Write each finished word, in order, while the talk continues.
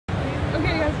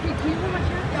Hey, can you hold my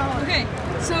camera? Oh. Okay,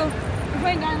 so we're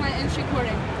playing Dying Light and it's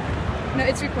recording. No,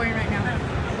 it's recording right now.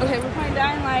 Okay, we're playing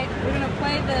Dying Light. We're gonna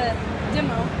play the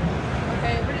demo.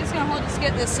 Okay, we're just gonna hold to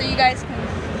skip this so you guys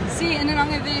can see, and then I'm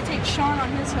gonna videotape Sean on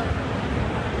his hook.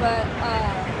 But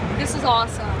this is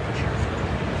awesome.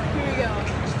 Here we go.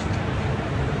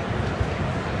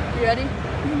 You ready?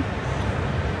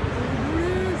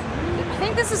 I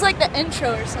think this is like the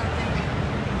intro or something.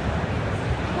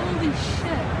 Holy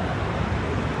shit.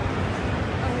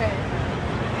 Okay.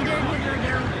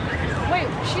 Wait,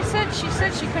 she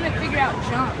said she couldn't figure out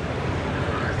jump.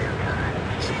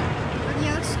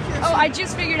 Oh, I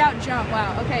just figured out jump.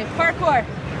 Wow. Okay, parkour.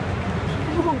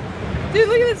 Dude,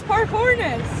 look at this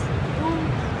parkourness.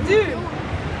 Dude,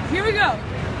 here we go.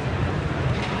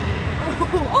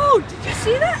 Oh, did you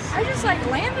see that? I just like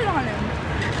landed on him.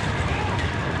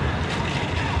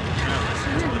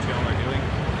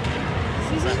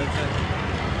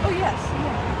 Oh yes,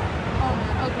 yeah. Oh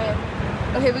man, okay.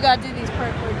 Okay, we gotta do these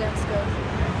parkour dance skills.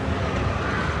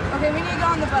 Okay, we need to go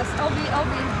on the bus. LB, A.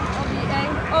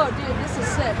 Oh dude, this is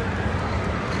sick.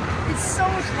 It's so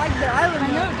much like Dead Island. I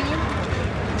know, dude.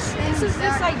 This is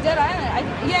just like Dead Island.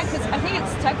 Yeah, because I think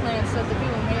it's Techland stuff that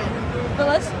people made.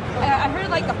 But I heard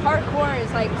like the parkour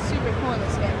is like super cool in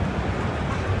this game.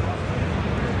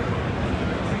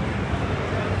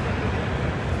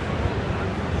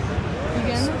 You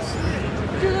getting this?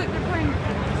 Dude, look, they're playing.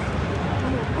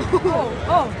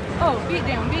 Oh, beat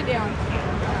down.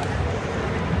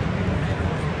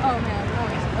 Oh man,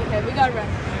 oh, okay, we gotta run.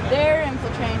 They're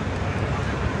infiltrating.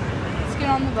 Let's get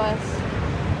on the bus.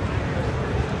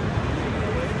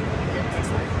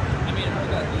 I mean, I heard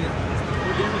that.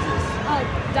 What game is this?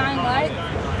 Dying Light.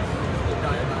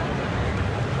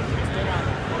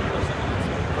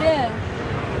 Yeah.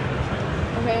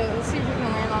 Okay, let's see if we can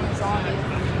land on a zombie.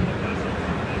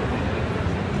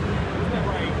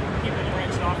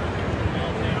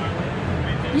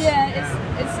 Yeah,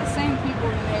 it's the same people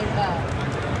who made that.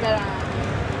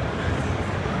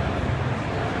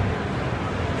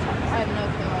 I have no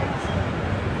clue.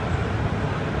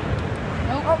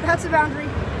 Nope. Oh, that's a boundary.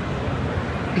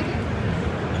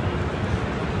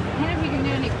 I wonder if you can do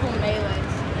any cool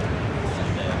melees.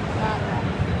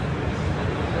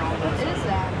 What is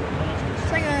that?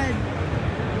 It's like a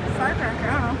firecracker.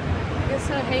 I don't know. I guess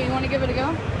so. Hey, you want to give it a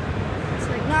go? It's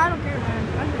like, no, I don't care, man.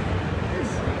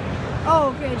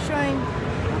 Oh, okay, it's showing.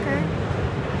 Okay.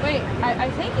 Wait, I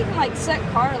think you can like set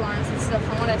car alarms and stuff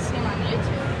from what I've seen on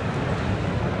YouTube.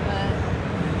 But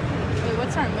wait,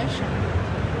 what's our mission?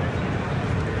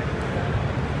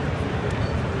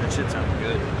 That shit sounds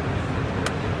good.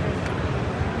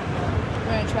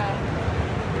 We're gonna try.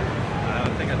 I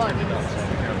don't think I turned it off, so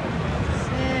be careful.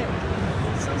 Sick.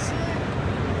 So sick.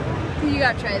 You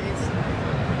gotta try these.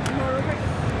 Okay.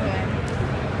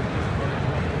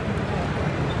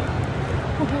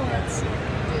 Let's see.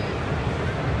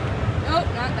 Nope,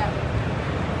 not that one.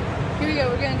 Here we go.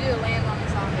 We're gonna do a land on the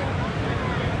zombie.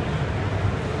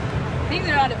 I think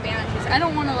they're out of boundaries. I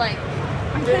don't want to like.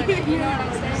 You know what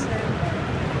I'm saying?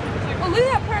 Oh, look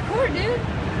at that parkour, dude.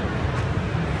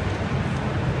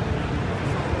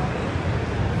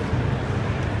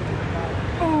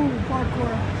 Oh,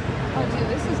 parkour. Oh, dude,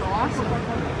 this is awesome.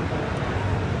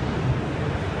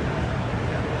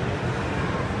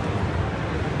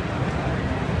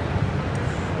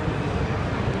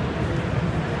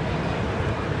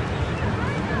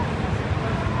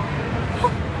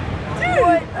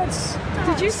 What?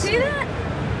 Did you see that?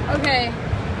 Okay. I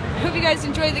hope you guys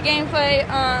enjoyed the gameplay.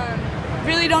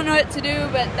 Really don't know what to do,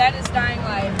 but that is Dying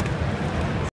Light.